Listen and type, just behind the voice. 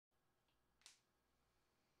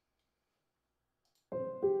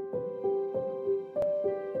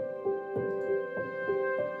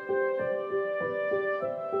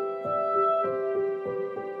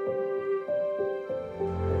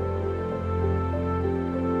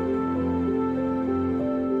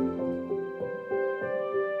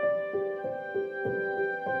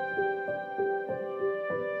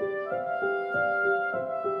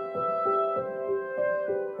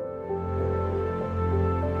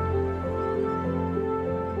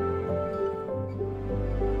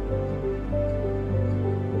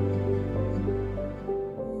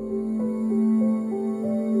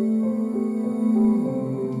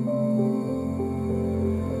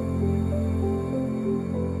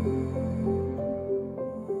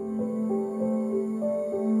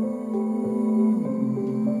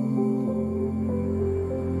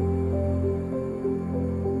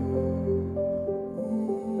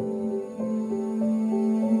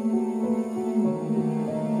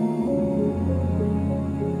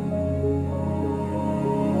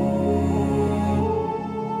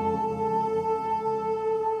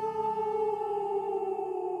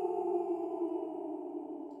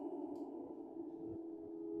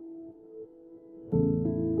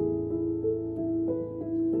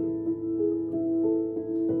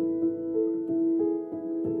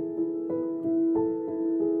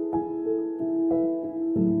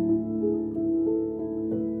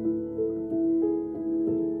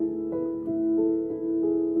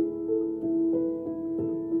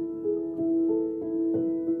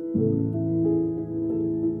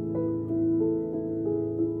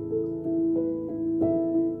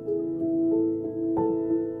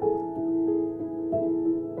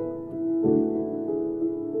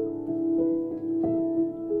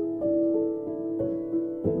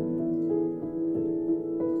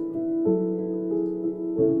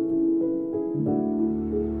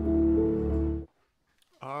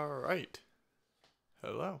right.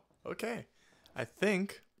 Hello. Okay. I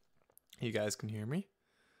think you guys can hear me.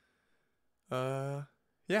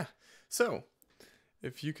 Yeah. So,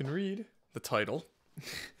 if you can read the title,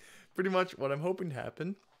 pretty much what I'm hoping to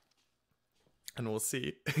happen, and we'll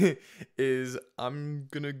see, is I'm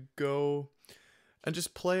gonna go and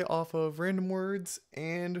just play off of random words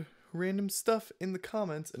and random stuff in the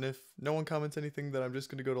comments. And if no one comments anything, then I'm just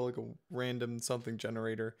gonna go to like a random something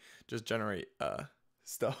generator, just generate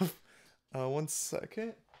stuff. 1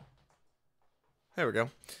 second. There we go.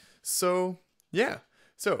 So yeah.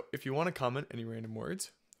 So if you want to comment any random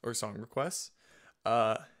words or song requests,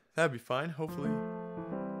 that'd be fine. Hopefully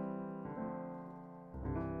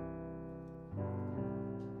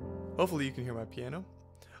you can hear my piano.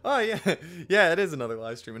 Oh yeah, yeah, it is another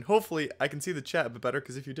live stream, and hopefully I can see the chat a bit better,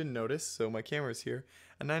 because if you didn't notice, so my camera's here,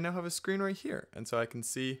 and I now have a screen right here, and so I can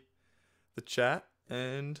see the chat,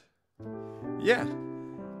 and yeah.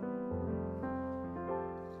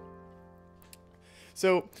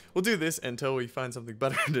 So we'll do this until we find something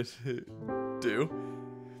better to do.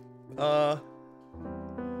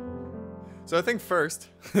 So I think first,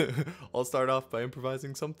 I'll start off by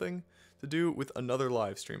improvising something to do with another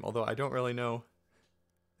live stream, although I don't really know.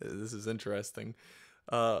 This is interesting.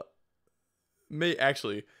 My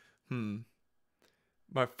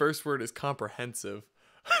first word is comprehensive.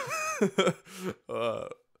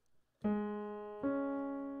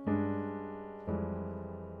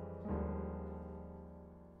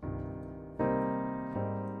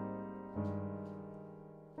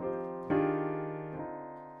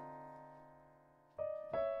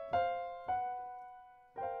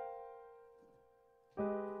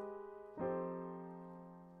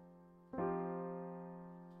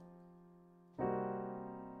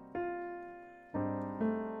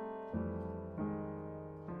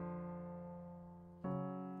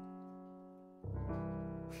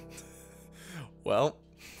 Well,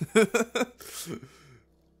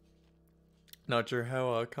 not sure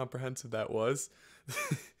how comprehensive that was.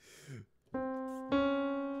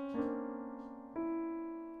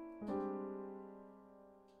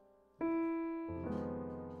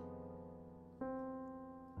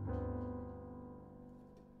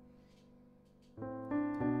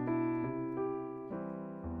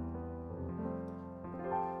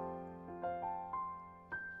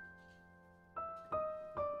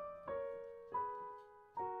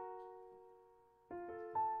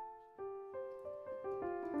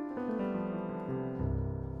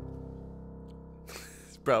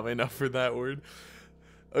 Probably enough for that word.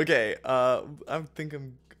 Okay, I'll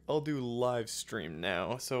do live stream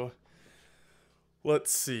now. So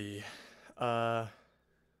let's see. Oh,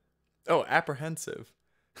 apprehensive.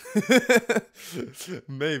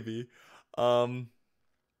 Maybe. Let's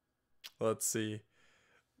see.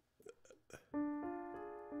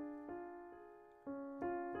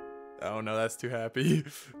 Oh no, that's too happy.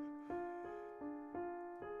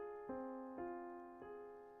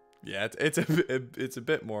 Yeah, it's a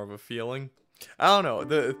bit more of a feeling. I don't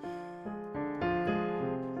know.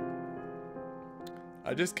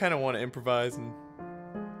 I just kind of want to improvise and.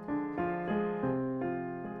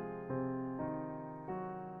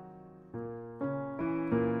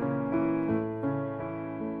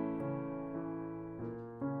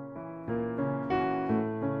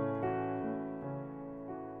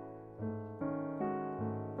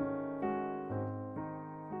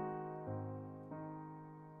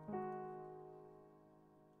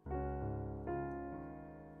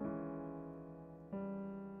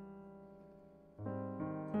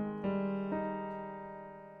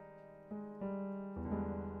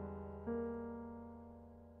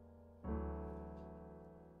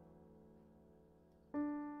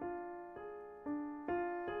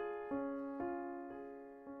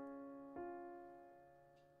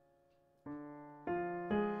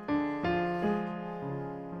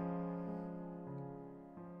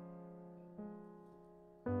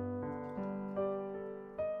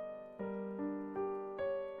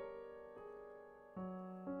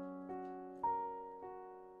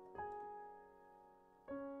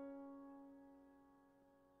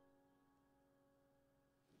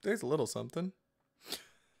 There's a little something.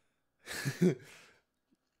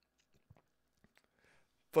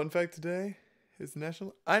 Fun fact today is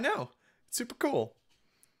National... I know! It's super cool.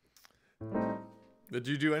 Did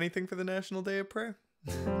you do anything for the National Day of Prayer?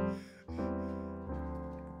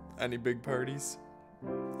 Any big parties?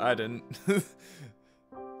 I didn't.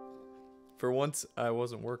 For once, I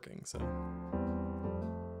wasn't working, so...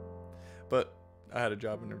 But I had a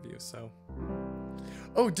job interview, so...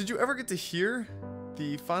 Oh, did you ever get to hear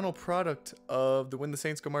the final product of the When the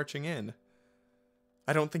Saints Go Marching In?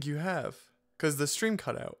 I don't think you have, because the stream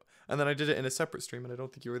cut out. and then I did it in a separate stream, and I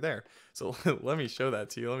don't think you were there. So let me show that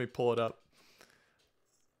to you. Let me pull it up,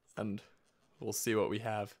 and we'll see what we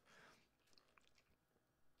have.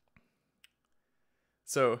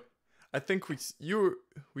 So I think we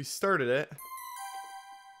started it.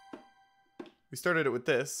 We started it with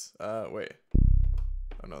this. Wait.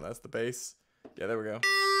 Oh no, that's the bass. Yeah, there we go.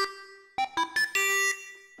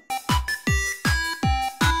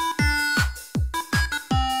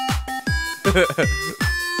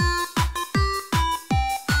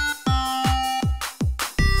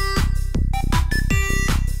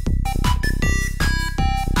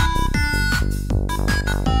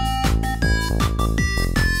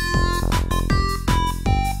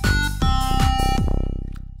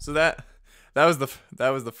 So that was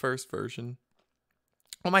the first version.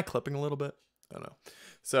 Am I clipping a little bit? I don't know.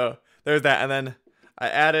 So there's that, and then I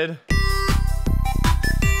added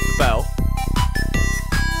the bell.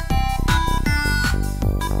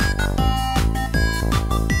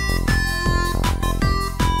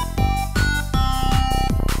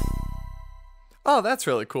 Oh, that's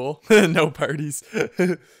really cool. No parties.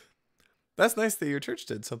 That's nice that your church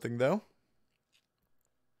did something though.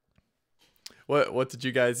 What did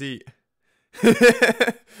you guys eat?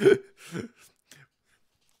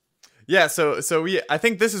 Yeah, so I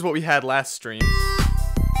think this is what we had last stream.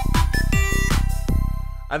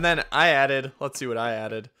 And then I added, let's see what I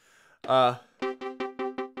added. I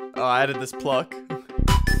added this pluck.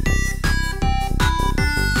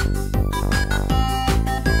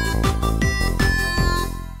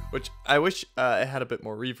 Which I wish it had a bit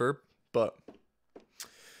more reverb, but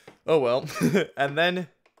oh well. And then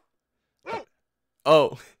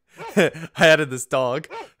I added this dog.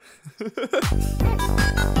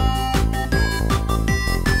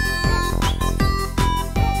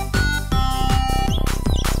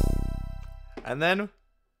 And then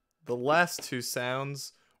the last two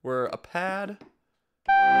sounds were a pad.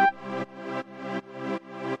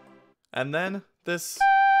 And then this.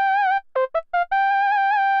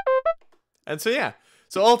 And so yeah.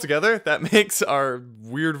 So altogether, that makes our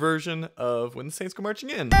weird version of When the Saints Go Marching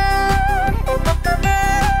In.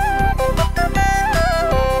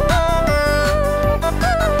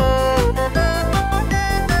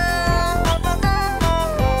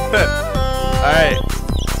 Alright.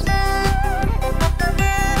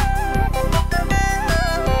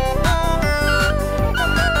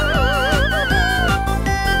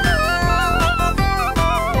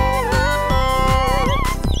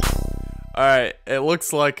 Alright, it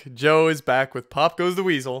looks like Joe is back with Pop Goes the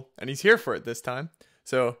Weasel, and he's here for it this time.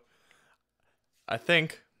 So, I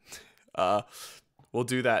think we'll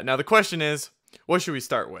do that. Now, the question is, what should we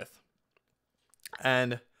start with?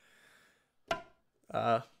 And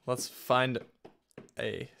let's find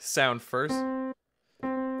a sound first.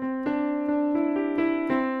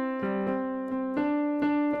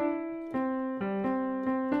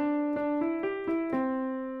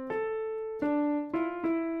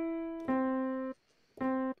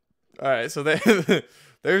 Alright, so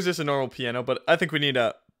there's just a normal piano, but I think we need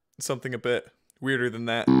something a bit weirder than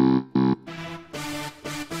that.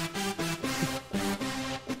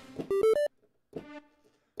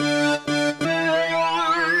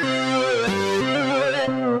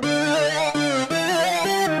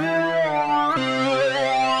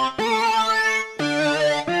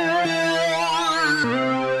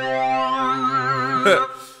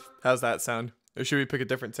 How's that sound? Or should we pick a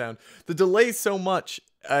different sound? The delay's so much.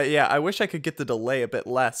 Yeah, I wish I could get the delay a bit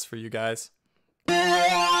less for you guys.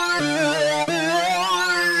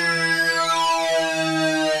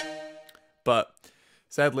 But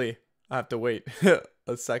sadly, I have to wait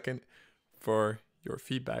a second for your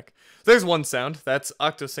feedback. There's one sound. That's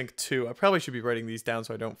Octosync 2. I probably should be writing these down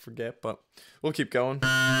so I don't forget, but we'll keep going.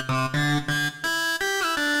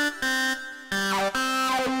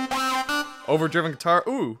 Overdriven guitar.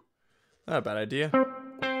 Ooh, not a bad idea.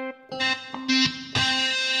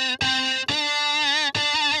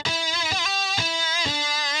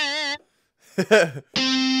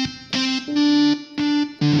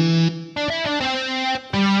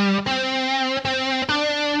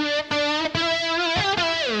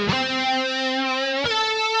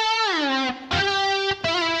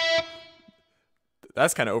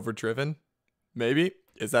 That's kind of overdriven. Maybe.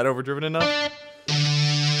 Is that overdriven enough?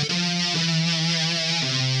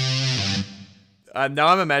 Now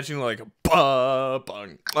I'm imagining like ba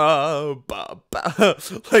bang ba ba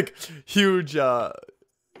like huge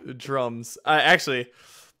drums. Actually,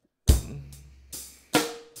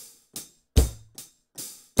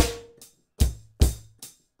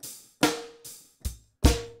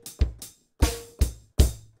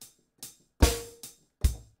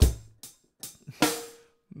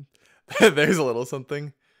 There's a little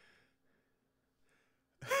something.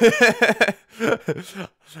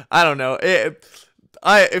 I don't know.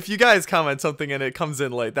 If you guys comment something and it comes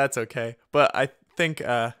in late, that's okay. But I think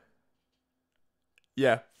yeah.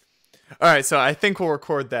 Alright, so I think we'll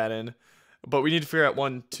record that in. But we need to figure out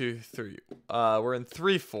 1, 2, 3. We're in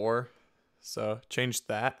 3/4. So change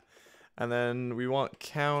that. And then we want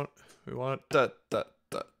count. We want da da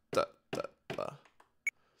da da da da.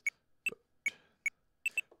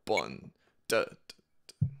 1 da.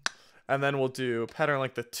 And then we'll do pattern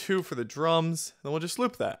like the 2 for the drums. Then we'll just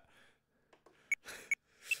loop that.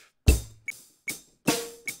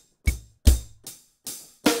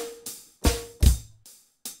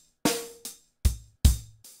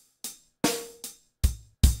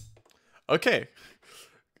 Okay.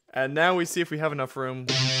 And now we see if we have enough room.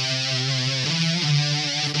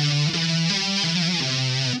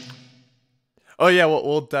 Oh yeah,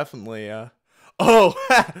 we'll definitely oh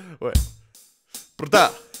wait.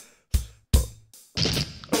 Brda.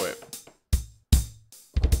 Oh wait.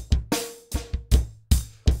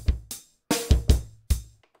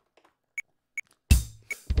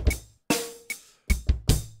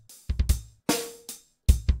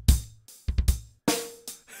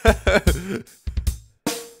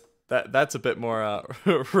 That's a bit more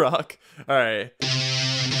rock. All right.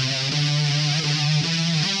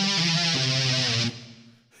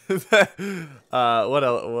 What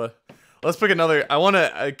else? What? Let's pick another. I want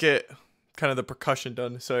to get kind of the percussion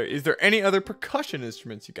done. So, is there any other percussion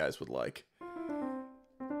instruments you guys would like?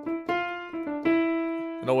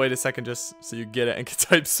 And I'll wait a second just so you get it and can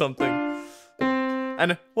type something.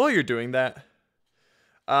 And while you're doing that,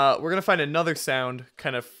 we're gonna find another sound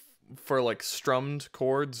kind of for like strummed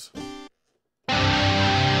chords.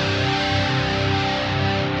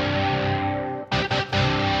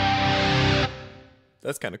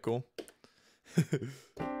 That's kind of cool.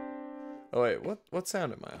 Oh wait, what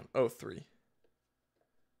sound am I on? Oh, 3.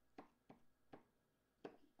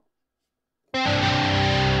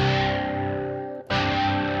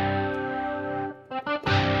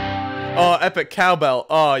 Oh, epic cowbell.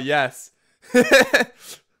 Oh, yes.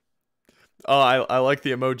 Oh, I like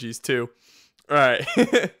the emojis too. All right.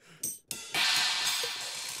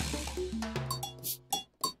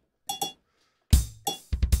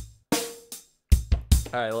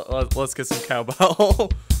 All right, let's get some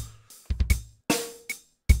cowbell.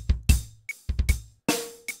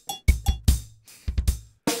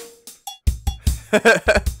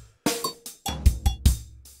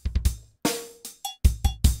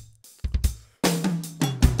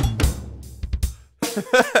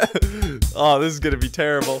 Oh, this is gonna be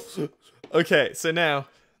terrible. Okay, so now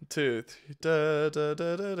 2, 3. Da, da,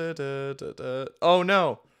 da, da, da, da, da, da. Oh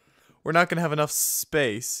no, we're not gonna have enough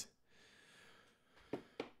space.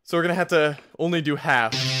 So we're gonna have to only do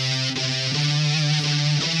half.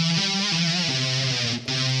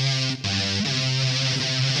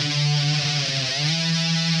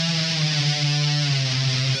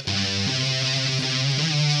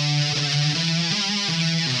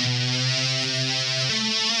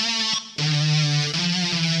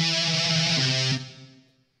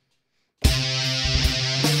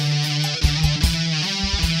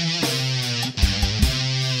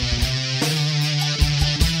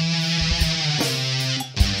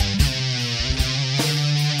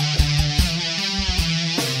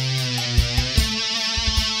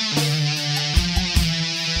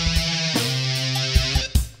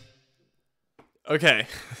 Okay,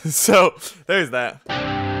 so there's that.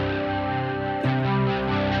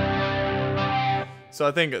 So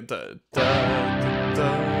I think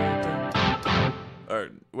or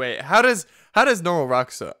wait, how does normal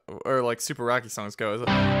rock or like super rocky songs go? Is it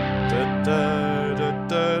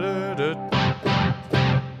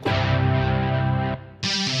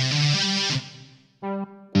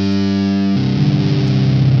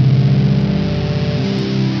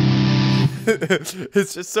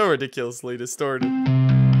it's just so ridiculously distorted.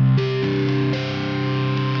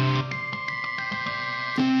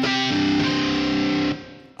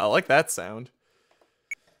 I like that sound.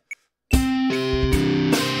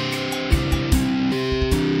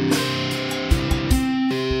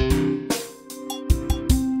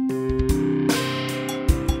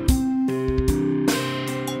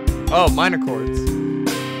 Oh, minor chords.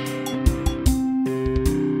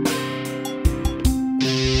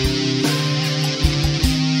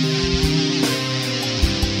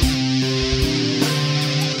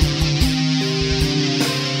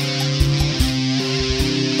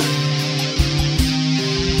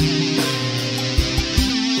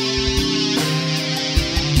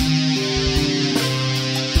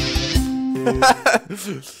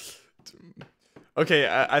 Okay,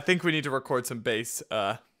 I think we need to record some bass.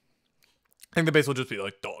 I think the bass will just be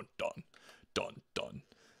like dun dun dun dun,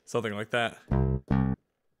 something like that.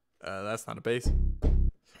 That's not a bass.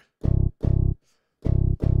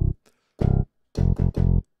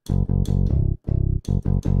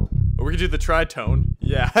 Or we could do the tritone.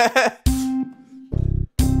 Yeah.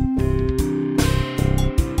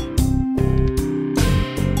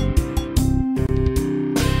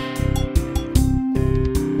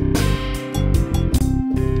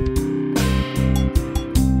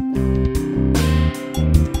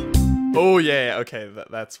 Oh yeah, okay,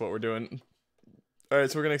 that's what we're doing.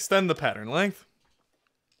 Alright, so we're gonna extend the pattern length.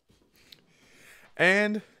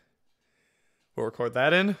 And we'll record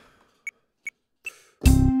that in.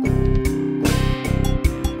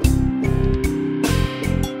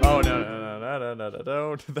 Oh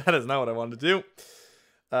no, that is not what I wanted to do.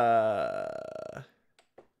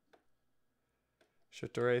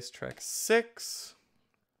 Shift erase track 6.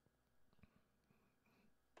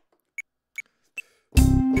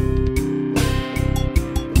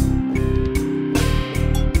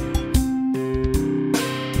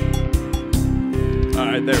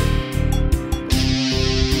 Alright, there.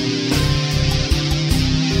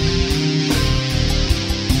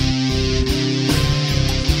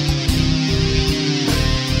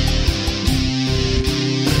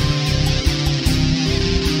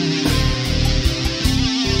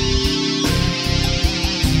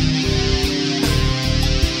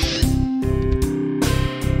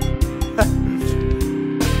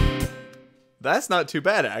 That's not too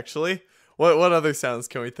bad, actually. What other sounds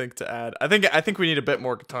can we think to add? I think we need a bit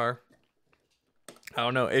more guitar. I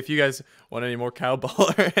don't know if you guys want any more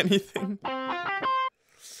cowbell or anything.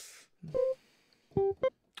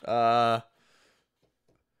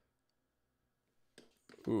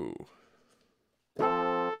 Ooh.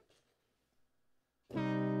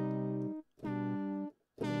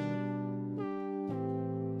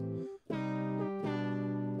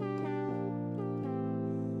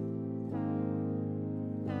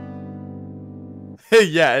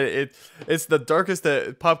 Yeah, it's the darkest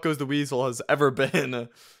that Pop Goes the Weasel has ever been.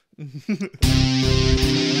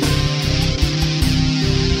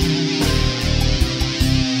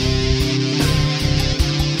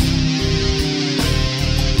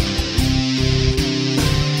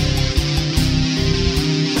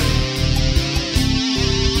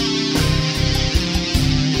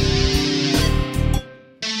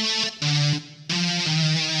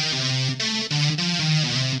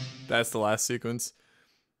 That's the last sequence.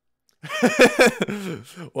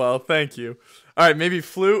 Well, thank you. All right, maybe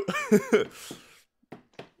flute.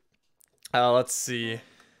 Let's see.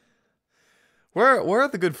 Where are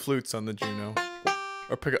the good flutes on the Juno?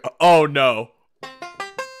 Or pick up. Oh no.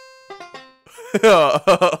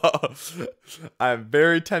 I'm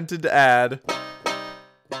very tempted to add.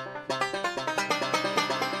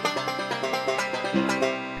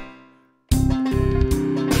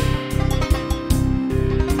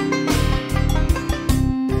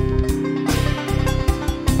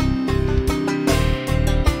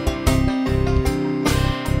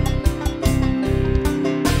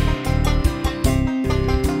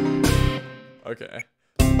 Okay.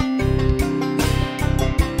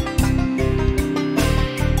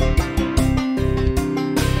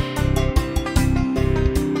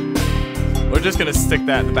 We're just gonna stick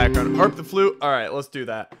that in the background. Harp the flute. All right, let's do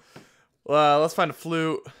that. Let's find a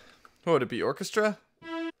flute. What would it be? Orchestra?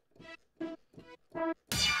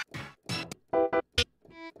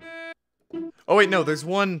 Oh wait, no. There's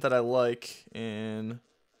one that I like in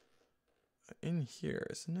here,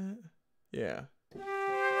 isn't it? Yeah.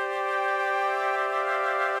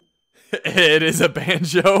 It is a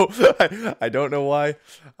banjo. I don't know why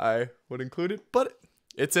I would include it, but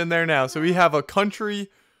it's in there now. So we have a country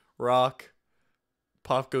rock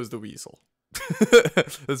Pop Goes the Weasel.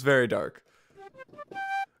 It's very dark.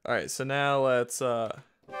 All right, so now let's oh.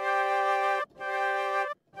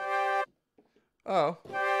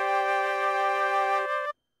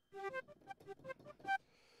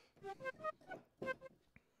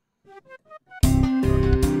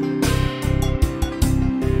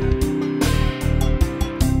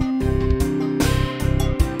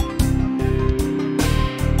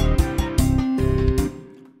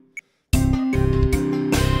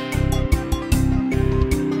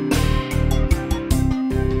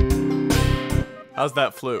 How's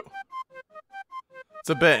that flute? It's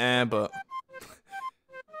a bit but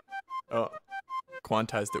oh,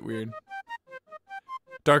 quantized it weird.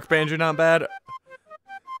 Dark banjo not bad.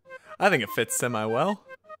 I think it fits semi well.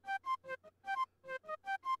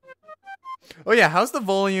 Oh yeah, how's the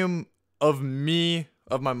volume of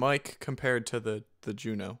my mic compared to the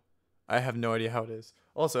Juno? I have no idea how it is.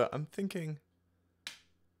 Also, I'm thinking...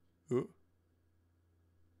 Ooh.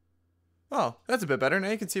 Oh, that's a bit better. Now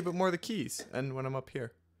you can see a bit more of the keys. And when I'm up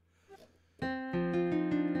here.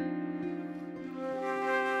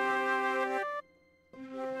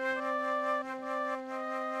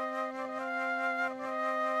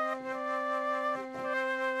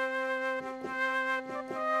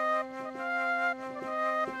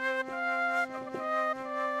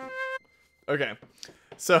 Okay,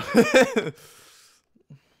 so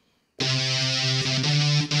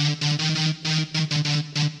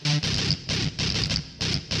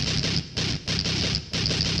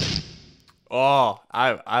oh,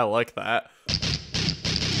 I like that.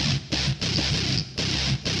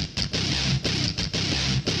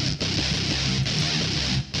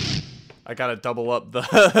 I gotta double up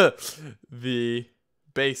the the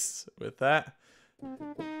bass with that.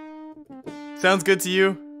 Sounds good to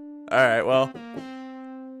you? All right, well,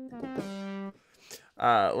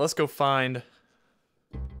 let's go find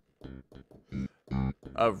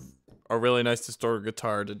a really nice distorted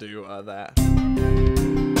guitar to do that.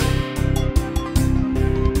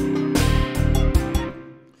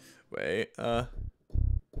 Wait,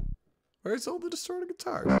 where's all the distorted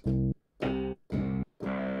guitars?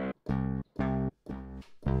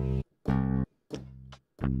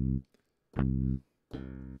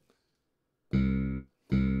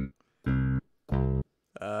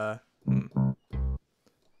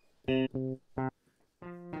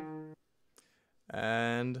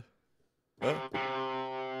 And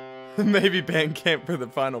maybe Bandcamp for the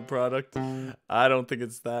final product. I don't think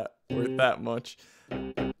it's that worth that much.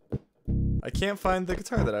 I can't find the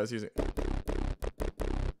guitar that I was using.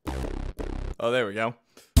 Oh, there we go.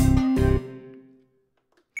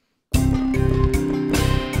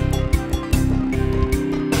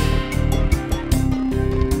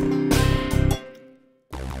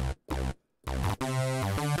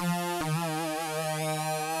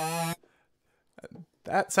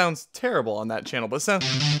 That sounds terrible on that channel, but it sounds...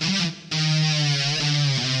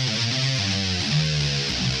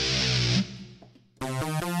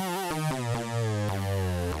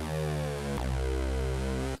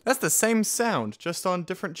 That's the same sound, just on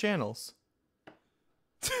different channels.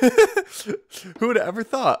 Who would have ever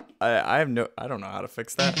thought? I don't know how to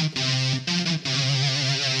fix that.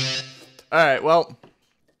 Alright, well,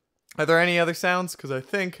 are there any other sounds? Because I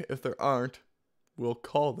think if there aren't, we'll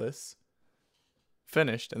call this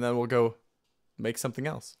finished, and then we'll go make something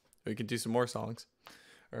else. We can do some more songs,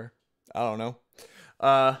 or I don't know.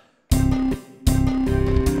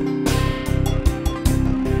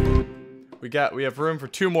 We have room for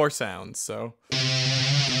 2 more sounds, so.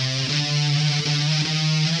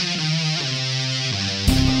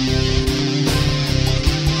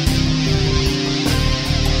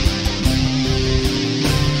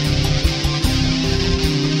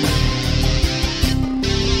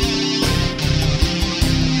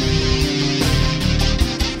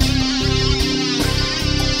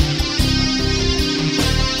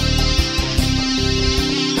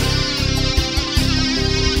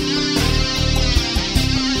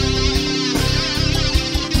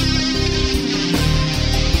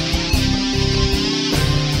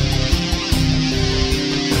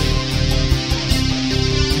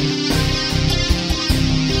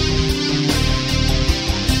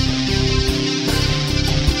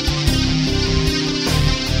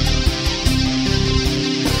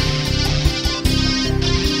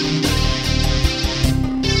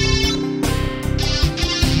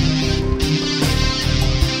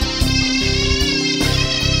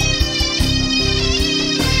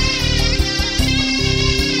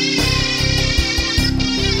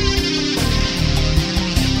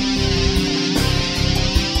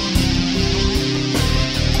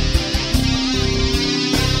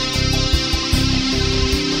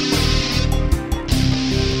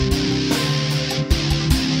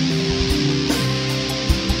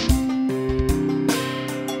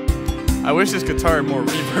 I wish this guitar had more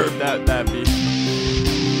reverb. That'd be.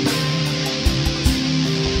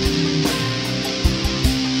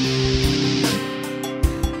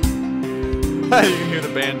 You can hear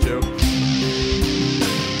the banjo.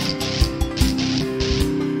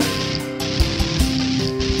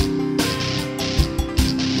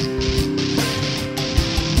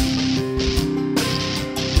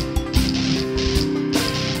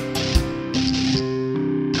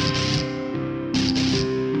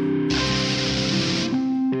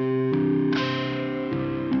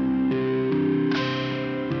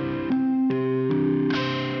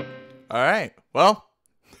 All right, well,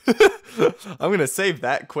 I'm going to save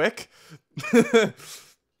that quick.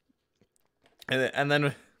 and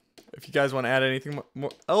then if you guys want to add anything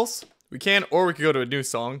more else, We can, or we could go to a new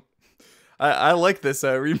song. I like this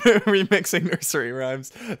remixing nursery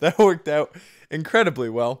rhymes. That worked out incredibly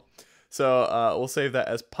well. So we'll save that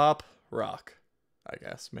as pop rock, I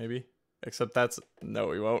guess, maybe. Except no,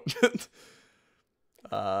 we won't.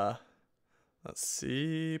 Let's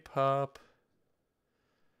see, pop.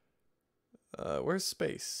 Where's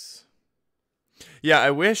space? Yeah,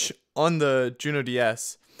 I wish on the Juno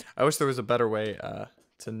DS, I wish there was a better way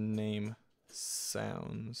to name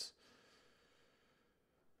sounds.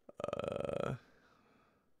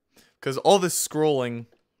 Because all this scrolling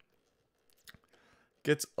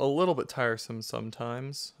gets a little bit tiresome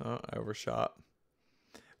sometimes. Oh, I overshot.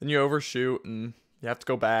 Then you overshoot and you have to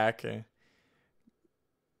go back.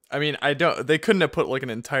 I mean, they couldn't have put like an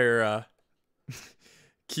entire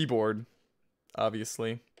keyboard,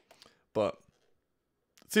 obviously, but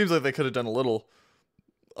it seems like they could have done a little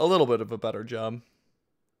bit of a better job.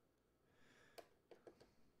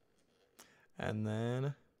 And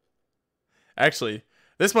then, actually,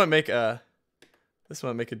 this might make a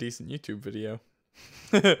decent YouTube video.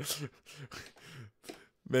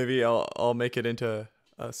 Maybe I'll make it into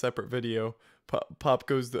a separate video. Pop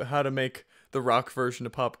goes how to make the rock version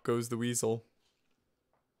of Pop Goes the Weasel.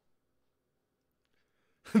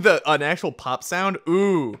 An actual pop sound?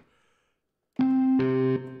 Ooh.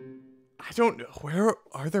 I don't know. Where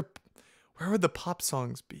would the pop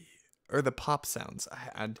songs be? Or the pop sounds?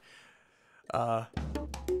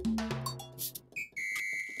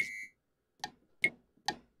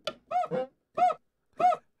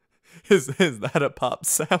 Is that a pop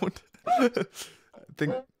sound? I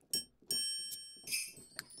think.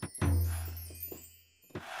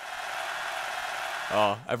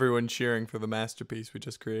 Oh, everyone cheering for the masterpiece we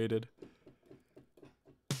just created.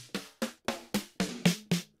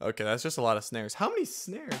 Okay, that's just a lot of snares. How many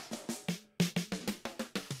snares?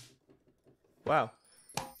 Wow.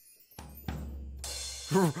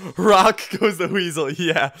 Rock Goes the Weasel,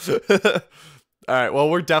 yeah. Alright, well,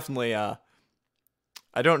 we're definitely, I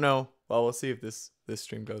don't know. Well, we'll see if this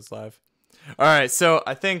stream goes live. Alright, so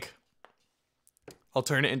I think I'll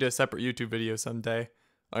turn it into a separate YouTube video someday.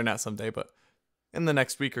 Or not someday, but in the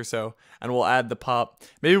next week or so. And we'll add the pop.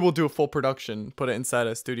 Maybe we'll do a full production, put it inside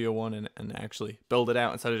a Studio One and actually build it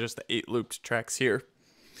out instead of just the 8 looped tracks here.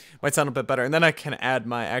 Might sound a bit better. And then I can add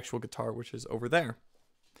my actual guitar, which is over there.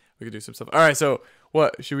 We could do some stuff. Alright, so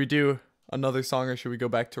what? Should we do another song or should we go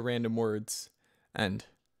back to random words and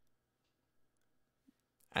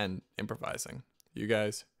improvising? You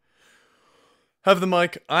guys have the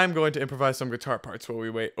mic. I'm going to improvise some guitar parts while we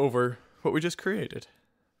wait over what we just created.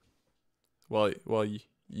 While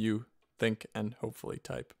you think and hopefully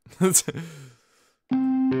type.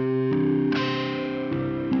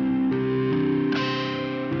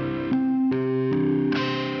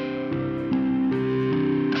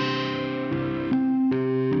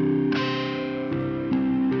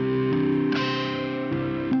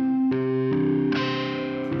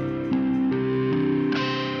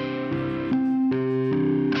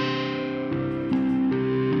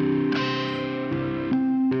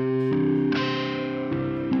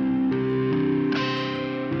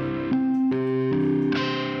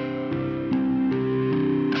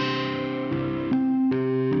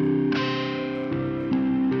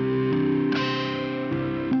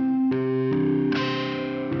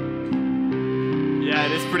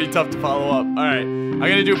 Pretty tough to follow up. Alright, I'm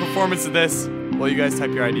gonna do a performance of this while you guys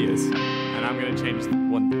type your ideas. And I'm gonna change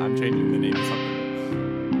I'm changing the name of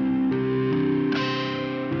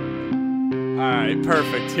something. Alright,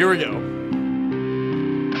 perfect. Here we go.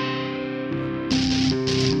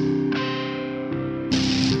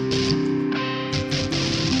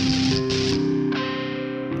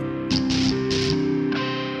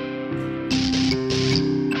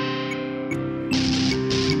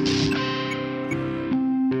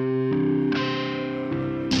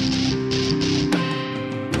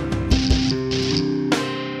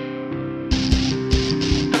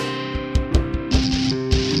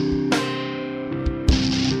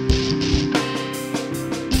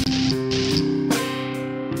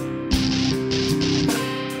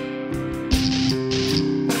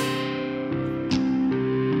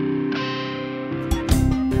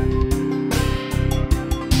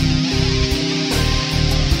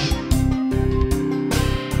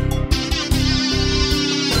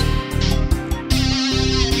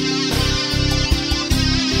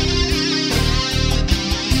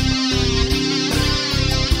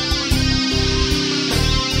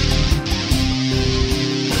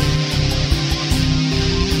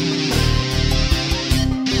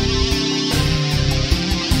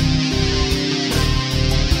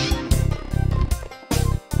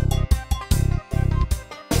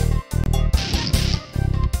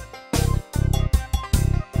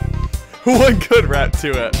 One could rap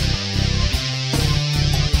to it.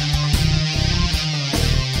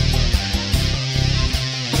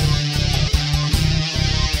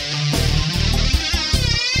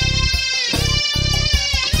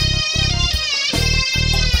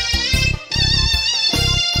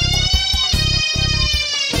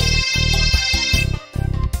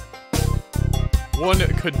 One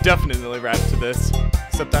could definitely rap to this,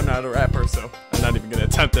 except I'm not a rapper, so I'm not even gonna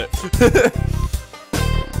attempt it.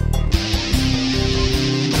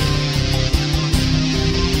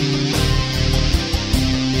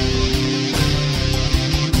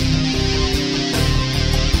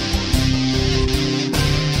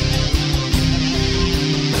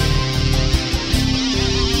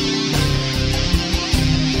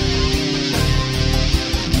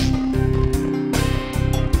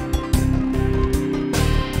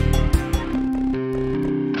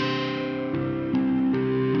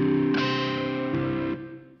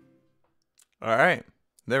 Alright,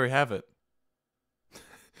 there we have it.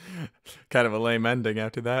 Kind of a lame ending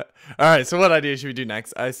after that. Alright, so what idea should we do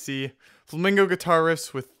next? I see flamingo guitar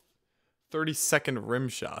riffs with 30-second rim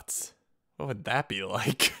shots. What would that be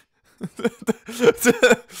like?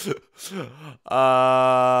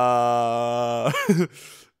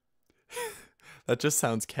 That just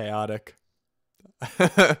sounds chaotic.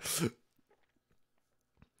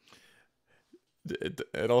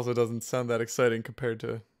 It also doesn't sound that exciting compared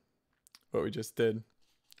to what we just did.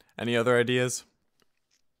 Any other ideas?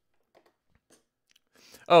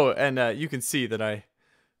 Oh, and you can see that I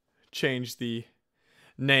changed the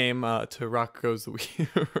name to Rock Goes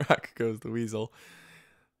the Weasel.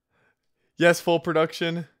 Yes, full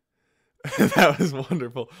production. That was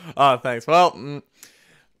wonderful. Thanks. Well,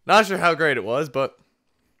 not sure how great it was, but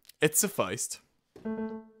it sufficed.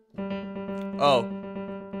 Oh.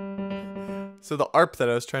 So the ARP that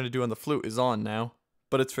I was trying to do on the flute is on now,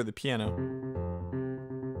 but it's for the piano.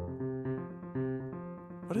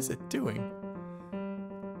 What is it doing?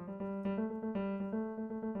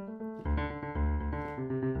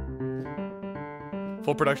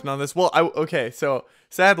 Full production on this? Well, okay, so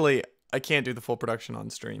sadly, I can't do the full production on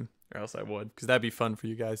stream, or else I would, because that'd be fun for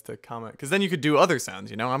you guys to comment. Because then you could do other sounds,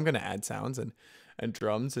 you know? I'm going to add sounds and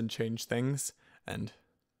drums and change things, and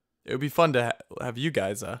it would be fun to have you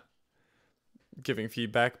guys giving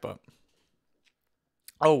feedback, but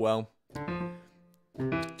oh well.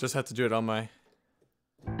 Just have to do it on my...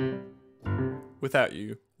 without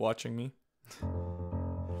you watching me.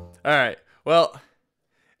 Alright, well...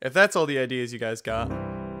 if that's all the ideas you guys got,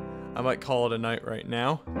 I might call it a night right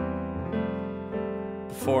now.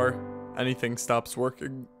 Before anything stops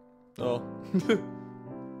working. Oh.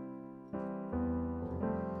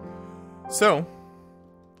 So,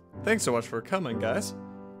 thanks so much for coming, guys.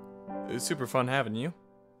 It was super fun having you.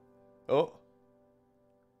 Oh.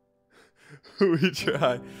 We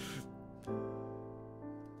try.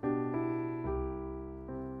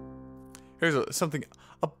 Here's something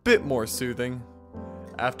a bit more soothing.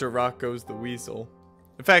 After Rock Goes the Weasel.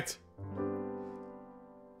 In fact...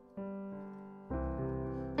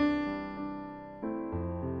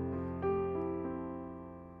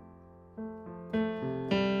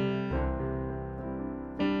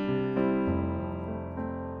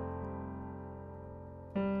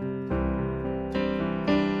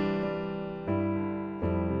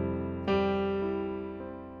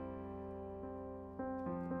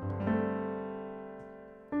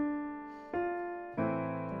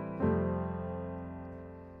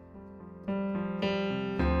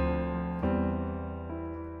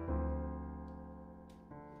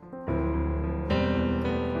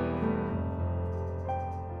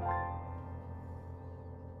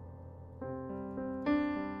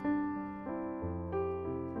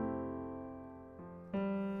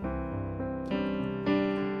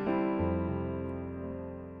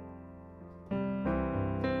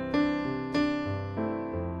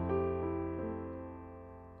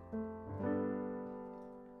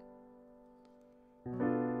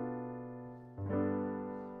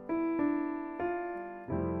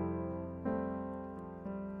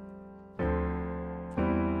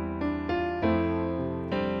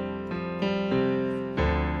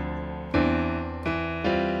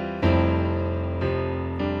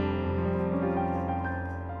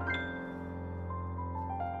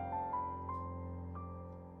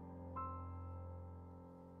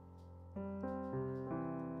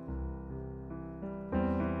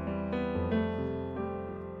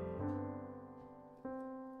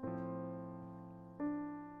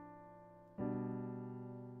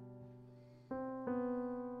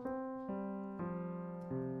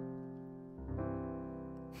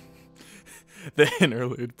 the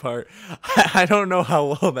interlude part. I don't know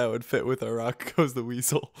how well that would fit with a Rock Goes the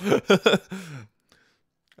Weasel.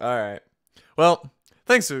 All right. Well,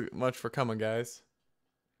 thanks so much for coming, guys.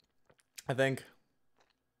 I think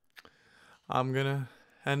I'm gonna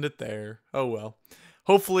end it there. Oh well.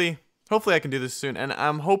 Hopefully I can do this soon, and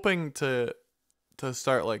I'm hoping to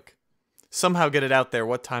start like somehow get it out there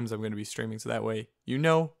what times I'm gonna be streaming, so that way you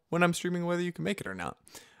know when I'm streaming whether you can make it or not.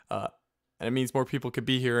 And it means more people could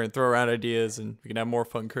be here and throw around ideas, and we can have more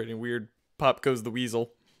fun creating weird Pop Goes the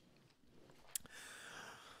Weasel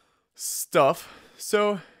stuff.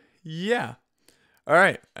 So yeah. All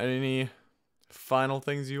right. Any final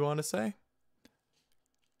things you want to say?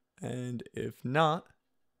 And if not,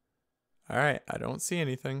 all right, I don't see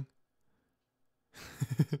anything.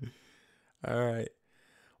 All right.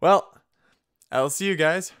 Well, I'll see you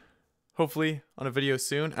guys hopefully on a video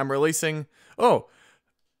soon. I'm releasing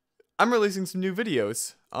some new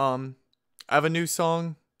videos. I have a new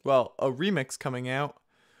song, well, a remix coming out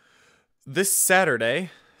this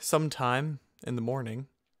Saturday sometime in the morning.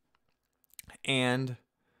 And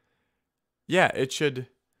yeah, it should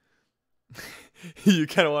you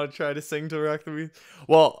kind of want to try to sing to Rock the Weasel?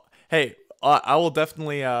 Well, hey, I will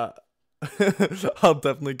definitely I'll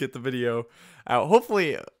definitely get the video out.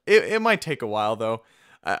 Hopefully it might take a while though.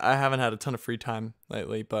 I haven't had a ton of free time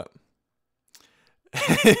lately, but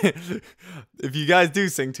if you guys do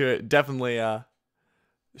sing to it, definitely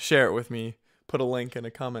share it with me. Put a link in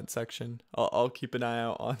a comment section. I'll keep an eye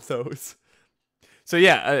out on those. So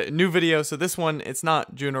yeah, a new video. So this one, it's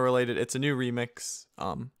not Juno related. It's a new remix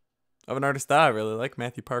of an artist that I really like,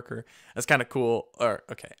 Matthew Parker. That's kind of cool. Or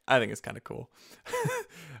okay, I think it's kind of cool.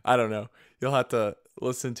 I don't know. You'll have to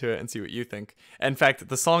listen to it and see what you think. In fact,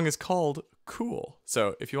 the song is called Cool.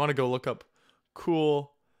 So if you want to go look up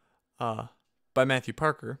Cool by Matthew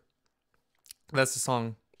Parker, that's the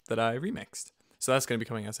song that I remixed. So that's going to be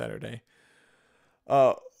coming out Saturday.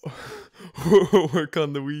 Work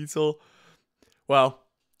on the Weasel. Well,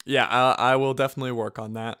 yeah, I will definitely work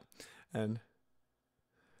on that. And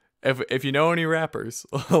if you know any rappers,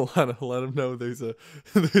 let them know there's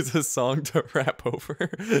a song to rap over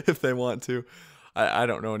if they want to. I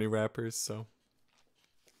don't know any rappers, so.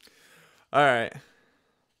 All right.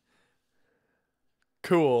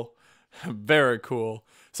 Cool. Very cool.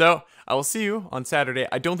 So I will see you on Saturday.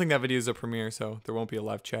 I don't think that video is a premiere, so there won't be a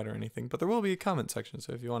live chat or anything, but there will be a comment section.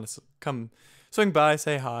 So if you want to come swing by,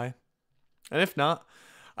 say hi. And if not,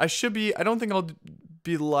 I don't think I'll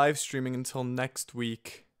be live streaming until next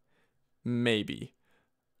week. Maybe.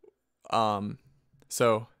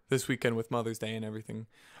 So this weekend with Mother's Day and everything,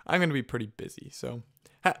 I'm going to be pretty busy. So,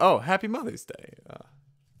 happy Mother's Day.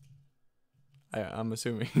 I'm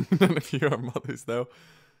assuming none of you are mothers though.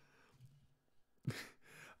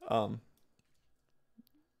 All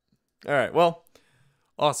right. Well,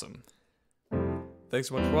 awesome. Thanks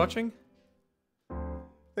so much for watching.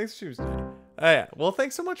 Thanks for choosing. Yeah. Well,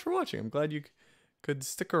 thanks so much for watching. I'm glad you could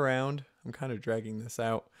stick around. I'm kind of dragging this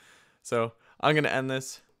out. So I'm going to end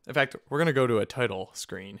this. In fact, we're going to go to a title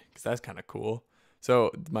screen because that's kind of cool.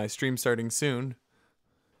 So my stream starting soon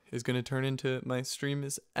is going to turn into my stream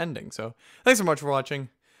is ending. So thanks so much for watching.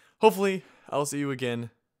 Hopefully I'll see you again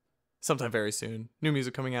sometime very soon. New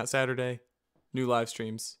music coming out Saturday. New live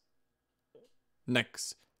streams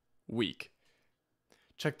next week.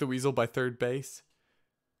 Check the Weasel by Third Base.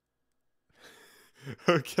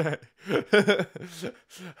 Okay.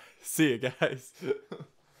 See you guys.